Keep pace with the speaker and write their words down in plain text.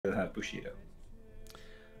don't have Bushido.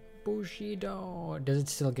 Bushido. Does it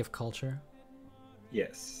still give culture?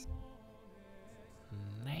 Yes.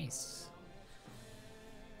 Nice.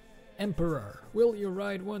 Emperor, will you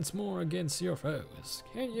ride once more against your foes?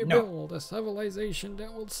 Can you No. build a civilization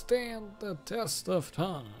that will stand the test of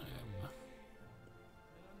time?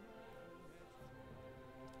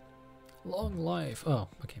 Long life. Oh,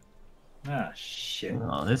 okay. Ah, shit.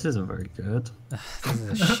 Oh, this isn't very good. This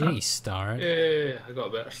is a shitty start. Yeah, I got a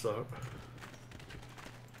better start.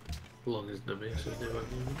 As long as the mess is never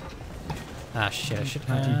moving. Ah, shit. I should.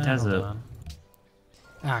 Bloody Hold desert. on.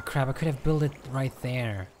 Ah, crap. I could have built it right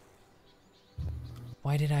there.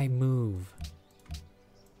 Why did I move?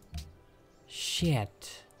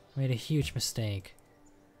 Shit. I made a huge mistake.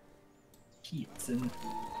 Keatson.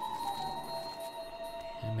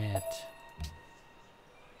 Damn it.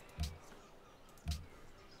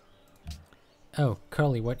 Oh,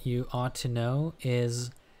 Curly, what you ought to know is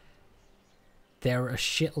there are a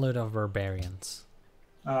shitload of barbarians.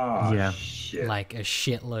 Oh, Yeah. shit. Like a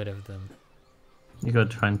shitload of them. You gotta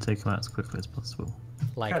try and take them out as quickly as possible.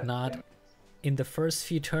 Like God not damn. in the first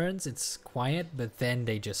few turns it's quiet, but then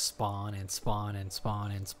they just spawn and spawn and spawn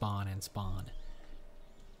and spawn and spawn.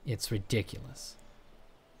 It's ridiculous.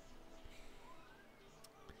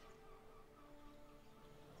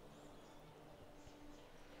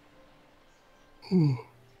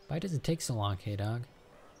 Why does it take so long, K-Dog?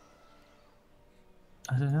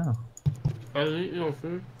 I don't know. I don't eat your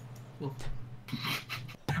food. Oh.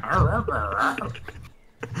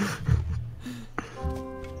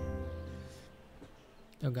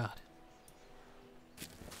 Oh god.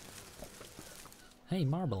 Hey,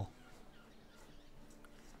 marble.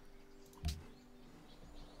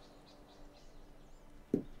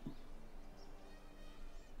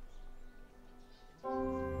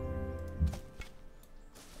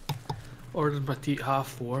 Ordered my tea at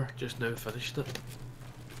 4:30, just now finished it.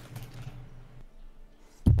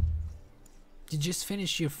 Did you just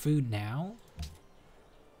finish your food now?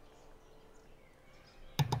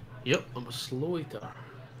 Yep, I'm a slow eater.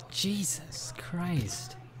 Jesus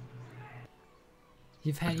Christ.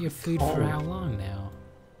 You've had your food for how long now?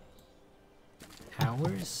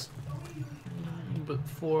 Hours? But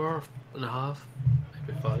 4.5,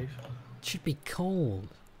 maybe 5. It should be cold.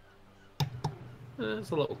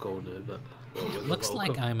 It's a little cold now, but well, Looks like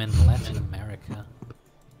welcome. I'm in Latin America.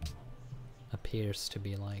 Appears to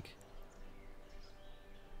be like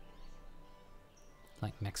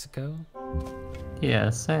Mexico? Yeah,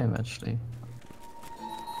 same actually.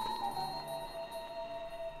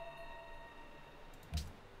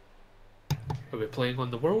 Are we playing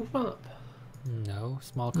on the world map? No,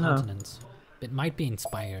 small No. continents. It might be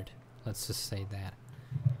inspired. Let's just say that.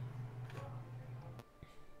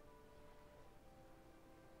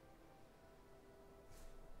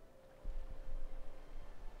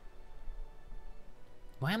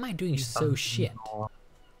 Why am I doing so shit?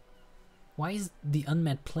 Why is the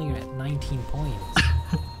unmet player at 19 points?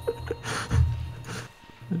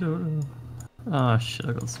 I don't know. Oh shit,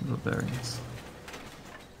 I got some barbarians.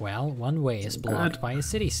 Well, one way is blocked by a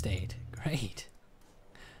city-state. Great.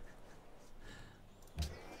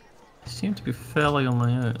 I seem to be fairly on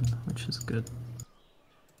my own, which is good.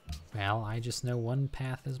 Well, I just know one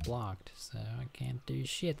path is blocked, so I can't do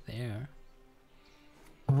shit there.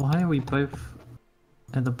 Why are we both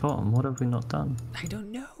at the bottom? What have we not done? I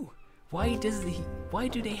don't know. Why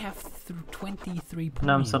do they have 23 points?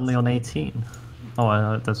 Now I'm suddenly on 18.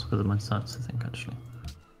 Oh, that's because of my stats, I think, actually.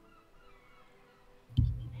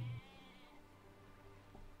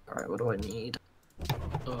 Alright, what do I need?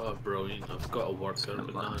 Oh, brilliant. I've got a worker,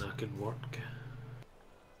 but now I can work.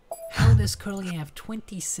 How does Curly have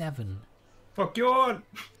 27? Fuck you all!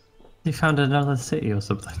 You found another city or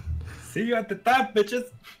something. See you at the top, bitches!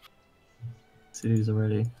 Cities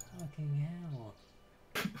already. Fucking hell.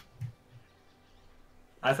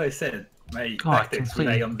 As I said, my God, I tactics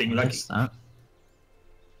rely on being lucky. missed that.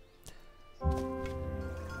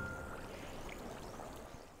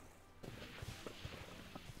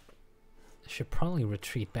 I should probably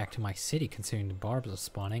retreat back to my city considering the barbs are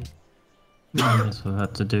spawning. That's what I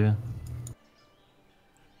had to do.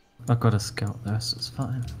 I've got a scout there, so it's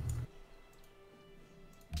fine.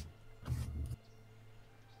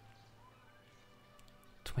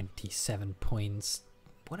 "27 points.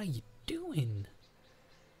 What are you doing?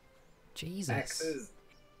 Jesus. Axes.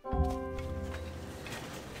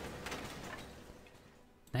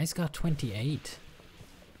 Nice got 28.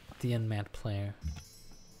 The unmet player.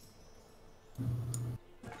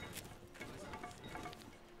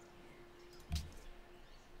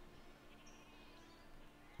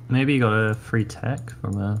 Maybe you got a free tech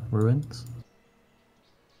from ruins.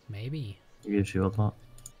 Maybe. It gives you a lot.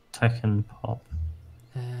 Tech and pop.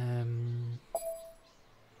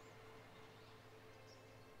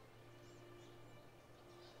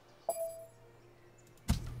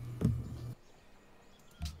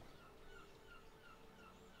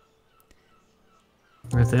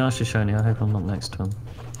 If they are Shoshone, I hope I'm not next to them.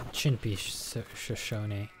 Shouldn't be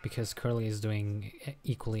Shoshone because Curly is doing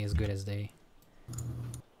equally as good as they.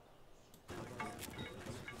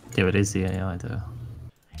 Yeah, it is the AI though.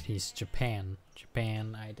 He's Japan.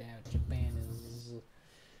 Japan, I doubt Japan is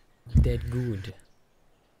that good.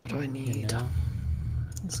 What do I need? You know?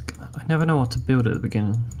 I never know what to build at the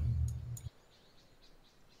beginning.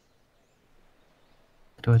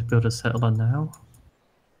 Do I build a settler now?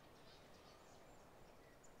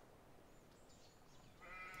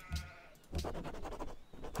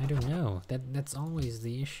 I don't know. That's always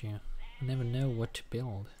the issue. You never know what to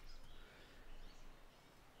build.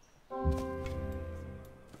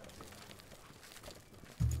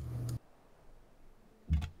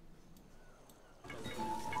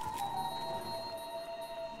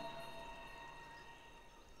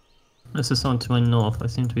 This is something to my north. I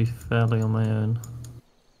seem to be fairly on my own.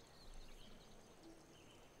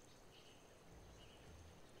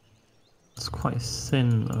 It's quite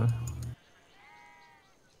thin though.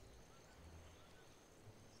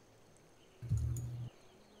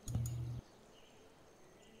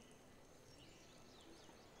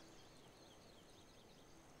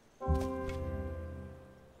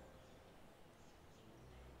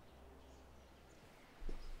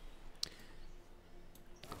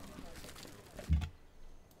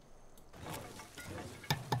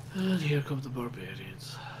 And here come the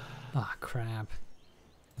barbarians. Ah, crap.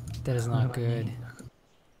 That is not good.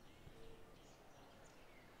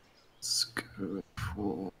 Let's go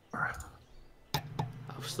for...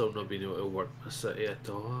 I've still not been able to work my city at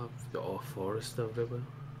all. I've got all forest everywhere.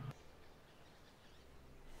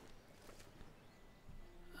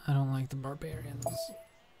 I don't like the barbarians.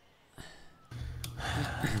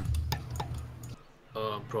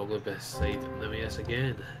 Oh, I'm probably best side Nemesis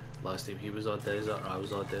again. Last time he was on desert, I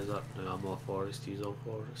was on desert, now I'm on forest, he's on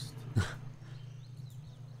forest.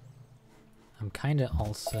 I'm kinda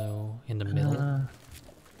also in the middle.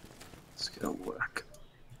 Let's go work.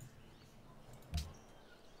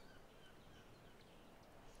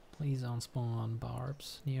 Please don't spawn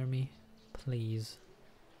barbs near me. Please.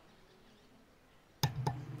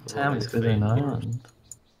 Damn, it's good in Ireland.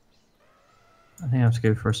 I think I have to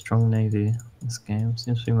go for a strong navy. This game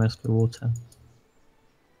seems to be mostly water.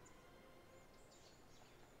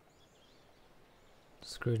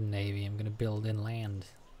 Screw the navy, I'm gonna build inland.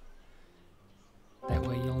 That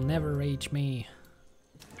way you'll never reach me.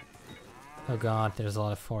 Oh god, there's a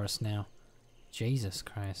lot of forest now. Jesus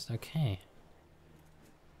Christ, okay.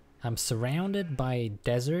 I'm surrounded by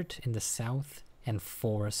desert in the south and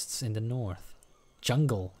forests in the north.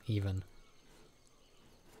 Jungle, even.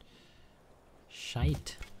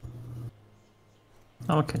 Shite.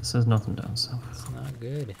 Oh, okay, so there's nothing down south. It's not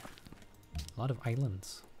good. A lot of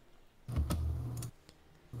islands.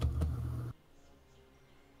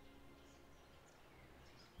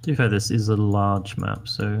 To be fair, this is a large map,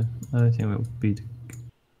 so I don't think it will be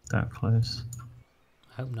that close.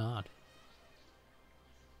 I hope not.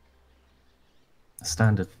 A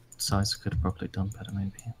standard size could have probably done better,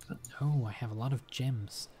 maybe. But Oh, I have a lot of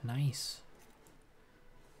gems. Nice.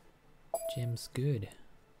 Gems good.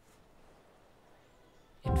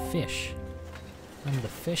 And fish. I'm the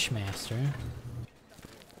fish master.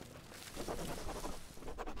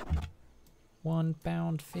 1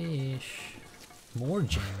 pound fish. More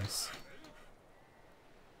gems.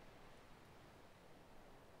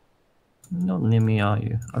 not near me, are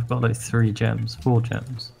you? I've got like 4 gems.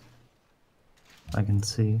 I can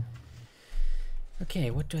see.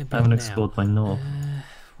 Okay, what do I build I haven't now? explored my north.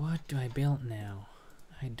 What do I build now?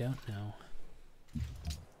 I don't know.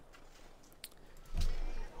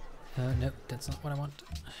 Nope, that's not what I want.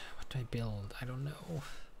 What do I build? I don't know.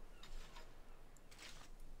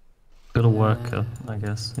 Build a worker, I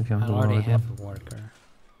guess, if you I haven't already already. have a worker.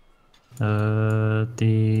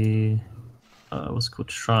 What's it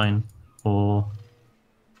called, shrine, or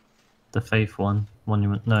the faith one,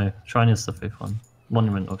 monument. No, shrine is the faith one.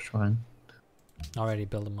 Monument or shrine. Already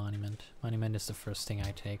build a monument. Monument is the first thing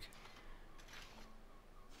I take.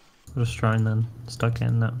 Put a shrine then. Start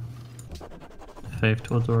getting that faith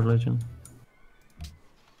towards the religion.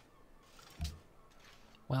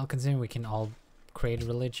 Well, considering we can all create a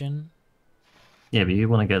religion. Yeah, but you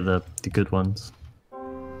want to get the good ones.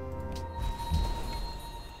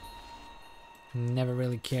 Never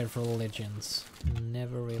really cared for religions.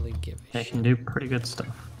 Never really give a They shit. can do pretty good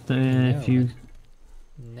stuff. know, If you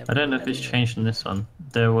Never I don't know if it's changed in this one.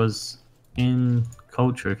 There was in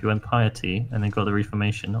culture, if you went piety and then got the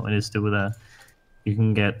Reformation, or it is still there, you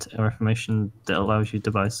can get a Reformation that allows you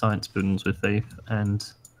to buy science buildings with faith,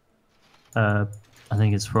 and I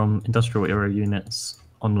think it's from industrial era units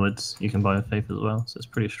onwards you can buy with faith as well, so it's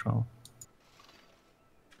pretty strong.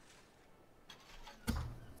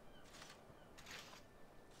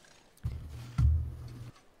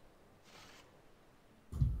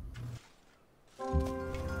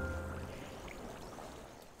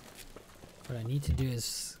 What I need to do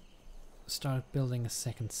is start building a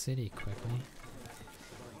second city quickly.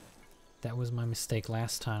 That was my mistake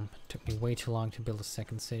last time. It took me way too long to build a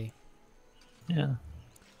second city. Yeah.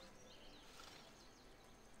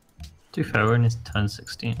 To be fair, we're in his turn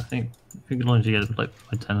 16. I think if we could launch together like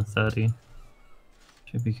by 10 or 30,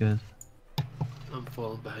 should be good. I'm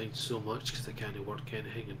falling behind so much because I can't work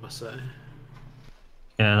anything in my city.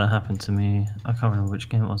 Yeah, that happened to me. I can't remember which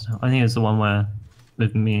game it was now. I think it was the one where,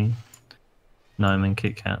 with me, Gnome and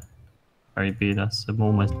KitKat, very beat us. So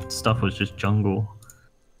all my stuff was just jungle.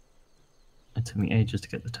 It took me ages to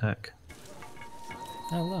get the tech.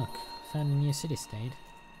 Oh look, found a new city-state.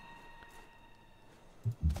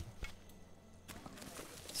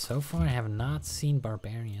 So far I have not seen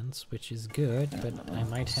barbarians, which is good, but I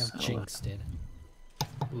might have jinxed it.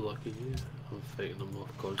 Lucky you. I'm fighting them off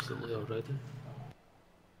constantly already.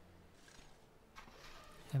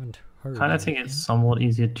 Haven't heard. Kind of think it's somewhat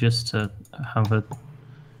easier just to have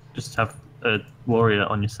a warrior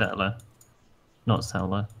on your settler, not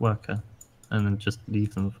settler, worker, and then just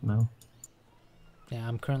leave them for now. Yeah,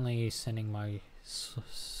 I'm currently sending my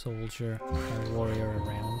soldier, my warrior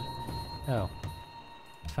around. Oh,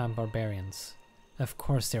 found barbarians. Of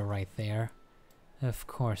course they're right there. Of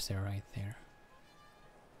course they're right there.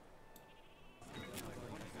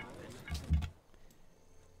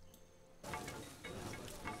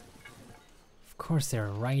 Of course they're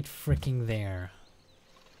right freaking there.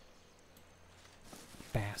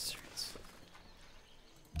 Bastards.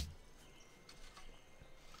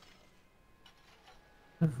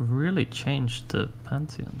 They've really changed the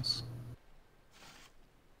pantheons.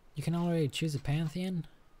 You can already choose a pantheon?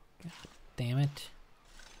 God damn it.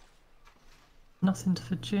 Nothing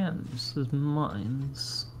for gems, there's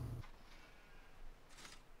mines.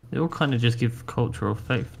 They all kind of just give cultural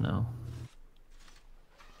faith now.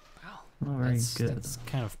 Well, Not very good. That's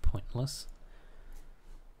kind of pointless.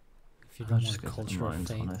 If you I'll don't just want go for the cultural mines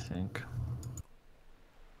faith. one, I think.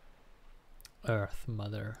 Earth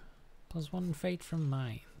Mother. +1 fate from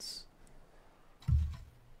mines.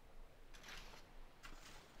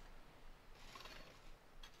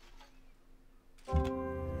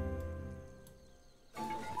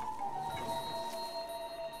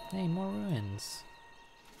 Hey, more ruins.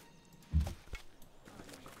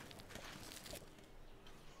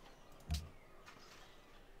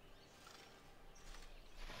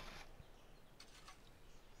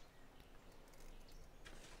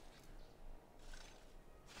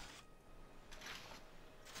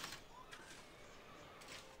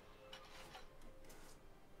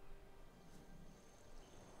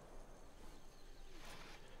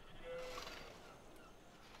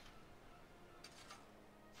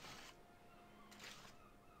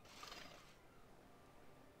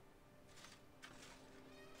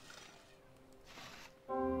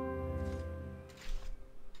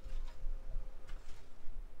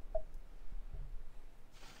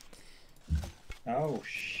 Oh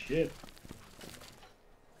shit.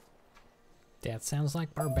 That sounds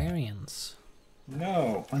like barbarians.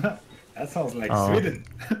 No. That sounds like Oh. Sweden.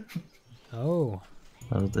 Oh.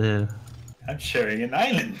 Oh dear. I'm sharing an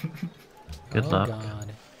island. Good Oh luck.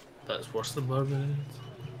 god. That's worse than barbarians.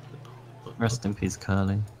 Rest in peace,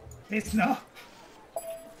 Curly. It's not.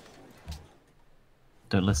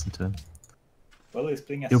 Don't listen to him. Well, it's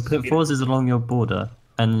being a You'll put Sweden. forces along your border,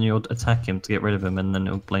 and then you'll attack him to get rid of him, and then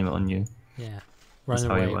he'll blame it on you. Yeah. That's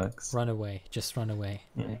Run how it away. works. Run away. Just run away.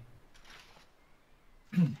 Yeah.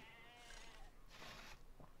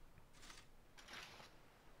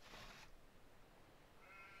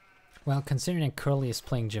 Well, considering that Curly is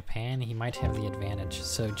playing Japan, he might have the advantage.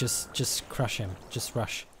 So just crush him. Just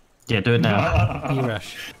rush. Yeah, do it now.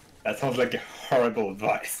 B-rush. That sounds like a horrible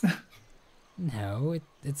advice. No,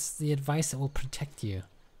 it's the advice that will protect you.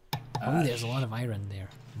 Oh, there's a lot of iron there.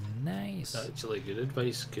 Nice. Actually, good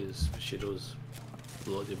advice because Bushido's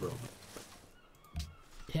bloody bro.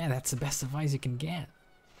 Yeah, that's the best advice you can get.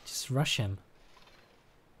 Just rush him.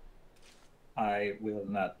 I will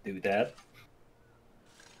not do that.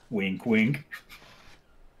 Wink, wink.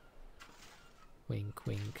 Wink,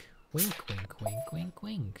 wink. Wink, wink, wink, wink,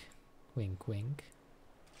 wink. Wink, wink.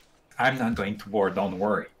 I'm not going to war, don't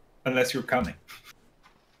worry. Unless you're coming.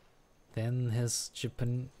 Then his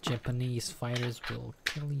Japanese fighters will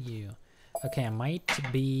kill you. Okay, I might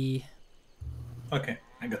be... Okay,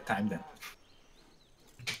 I got time then.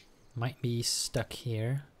 Might be stuck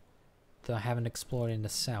here. Though I haven't explored in the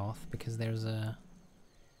south because there's a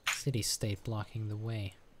city-state blocking the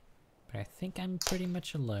way. But I think I'm pretty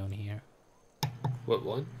much alone here. What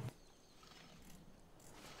one?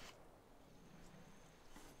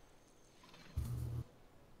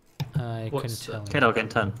 I couldn't tell. Kiddo, get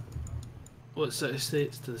 10. What city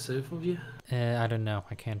states to the south of you? I don't know.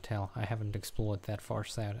 I can't tell. I haven't explored that far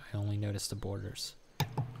south. I only noticed the borders.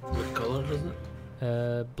 What colour is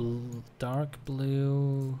it? Dark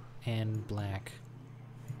blue and black.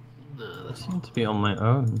 No, I that's seem to be on my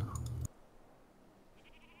own.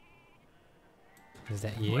 Is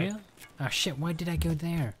that you? Wait. Oh shit, why did I go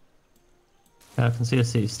there? Yeah, I can see a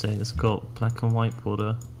city state. It's got black and white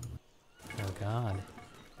border. Oh god.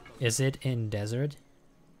 Is it in desert?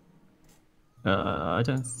 I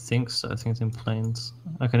don't think so. I think it's in plains.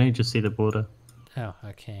 I can only just see the border Oh,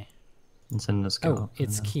 okay. and send a scout. Oh, up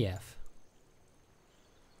it's and, Kiev.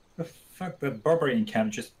 The fuck, the barbarian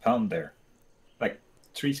camp just found there. Like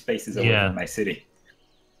 3 spaces away Yeah. from my city.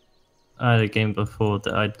 I had a game before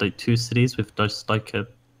that I had like 2 cities with just like a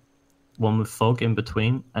one with fog in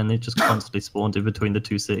between, and it just constantly spawned in between the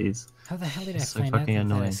 2 cities. How the hell did It's I so find out fucking that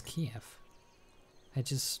that annoying. is Kiev? I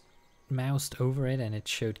just moused over it and it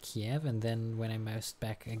showed Kiev, and then when I moused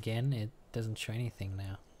back again, it doesn't show anything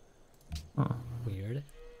now. Oh. Weird.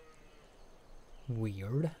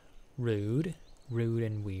 Weird. Rude. Rude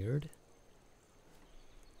and weird.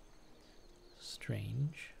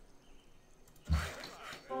 Strange.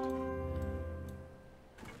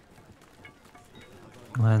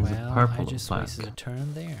 Lands Well, of purple I and just black. wasted a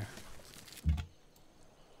turn there.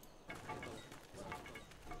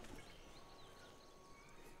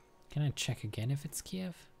 Can I check again if it's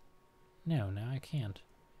Kiev? No, I can't.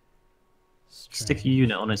 Stick a Strange.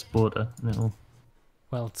 unit on its border, and it'll.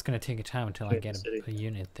 Well, it's gonna take a time until I Clear get the city. a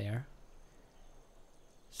unit there.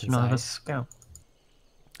 Do you not have a scout?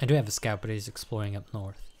 I do have a scout, but he's exploring up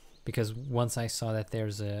north. Because once I saw that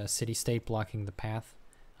there's a city-state blocking the path,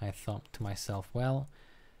 I thought to myself, well,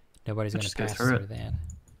 nobody's going to Just go pass through through it. that.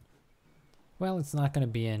 Well, it's not going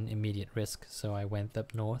to be an immediate risk, so I went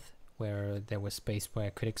up north, where there was space where I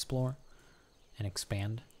could explore and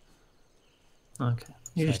expand. Okay.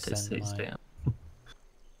 You So I just did send city my- state.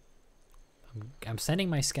 I'm sending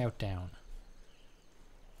my scout down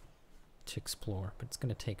to explore, but it's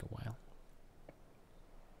going to take a while.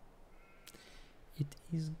 It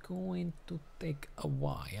is going to take a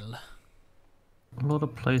while. A lot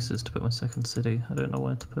of places to put my second city. I don't know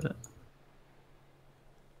where to put it.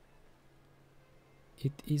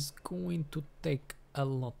 It is going to take a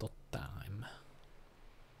lot of time.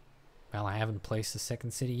 Well, I haven't placed the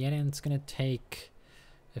second city yet, and it's gonna take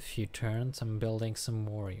a few turns. I'm building some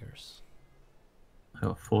warriors. I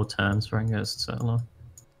got 4 turns for Angus to settle on.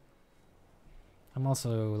 I'm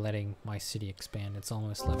also letting my city expand. It's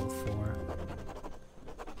almost level 4.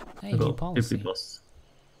 Hey, I new got policy. Bibley boss.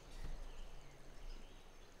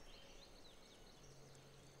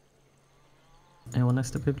 Anyone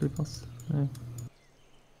next to Bibley boss? No.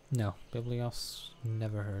 No, Biblios,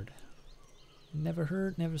 never heard. Never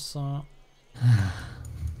heard, never saw.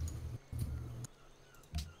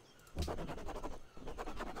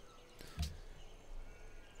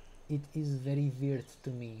 It is very weird to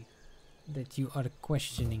me that you are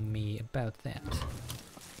questioning me about that.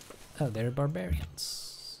 Oh, they're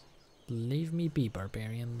barbarians. Leave me be,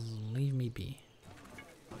 barbarians. Leave me be.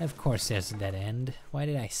 Of course there's a dead end. Why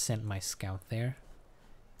did I send my scout there?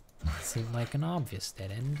 It seemed like an obvious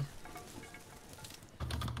dead end.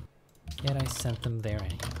 Yet I sent them there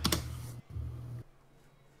anyway.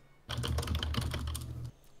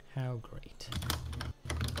 How great.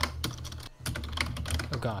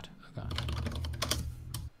 Oh god, oh god.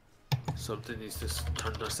 Something needs to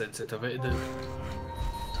turn their sensitivity down.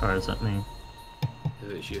 Sorry, is that me?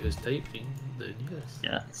 If it's you who's typing, then yes.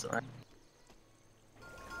 Yeah, it's alright.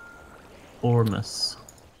 Ormus.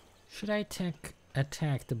 Should I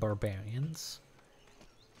attack the barbarians?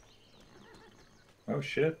 Oh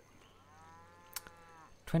shit.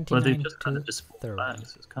 Well, 29 they just kind to of just fall 30. back,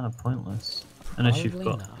 so it's kind of pointless. Unless you've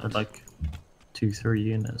Probably got not. like 2-3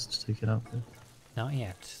 units to take it out with. Not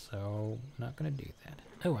yet, so I'm not gonna do that.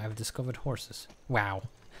 Oh, I've discovered horses. Wow.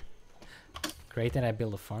 Great that I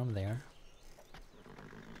built a farm there.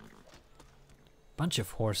 Bunch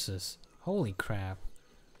of horses. Holy crap.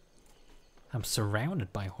 I'm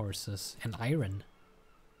surrounded by horses and iron.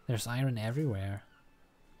 There's iron everywhere.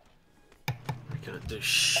 can't do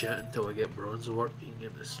shit until I get bronze working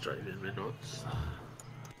and it's driving me nuts.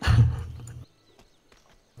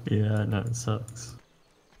 Yeah, no, it sucks.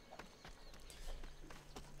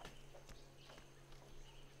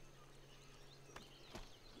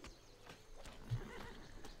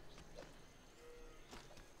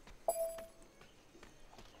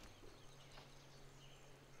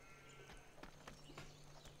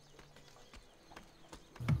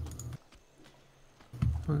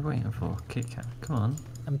 What are we waiting for? KitKat, come on.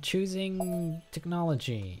 I'm choosing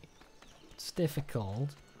technology. It's difficult.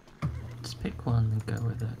 Just pick one and go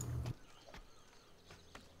with it.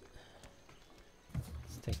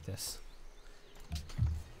 Let's take this.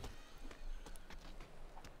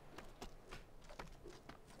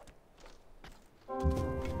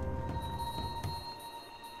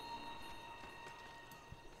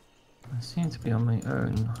 I seem to be on my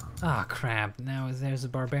own. Ah, crap. Now there's a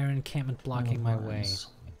barbarian encampment blocking my way. Otherwise-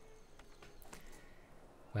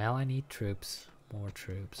 Well, I need troops. More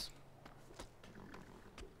troops.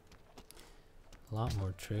 A lot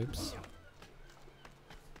more troops.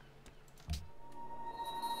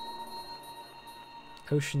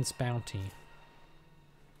 Ocean's Bounty.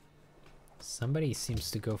 Somebody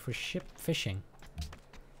seems to go for ship fishing.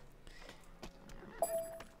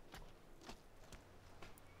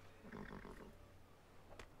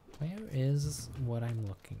 Where is what I'm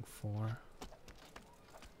looking for?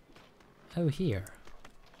 Oh, here.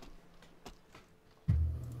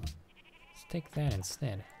 Let's take that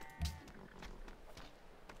instead.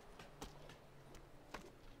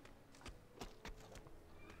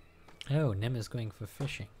 Oh, Nim is going for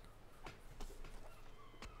fishing.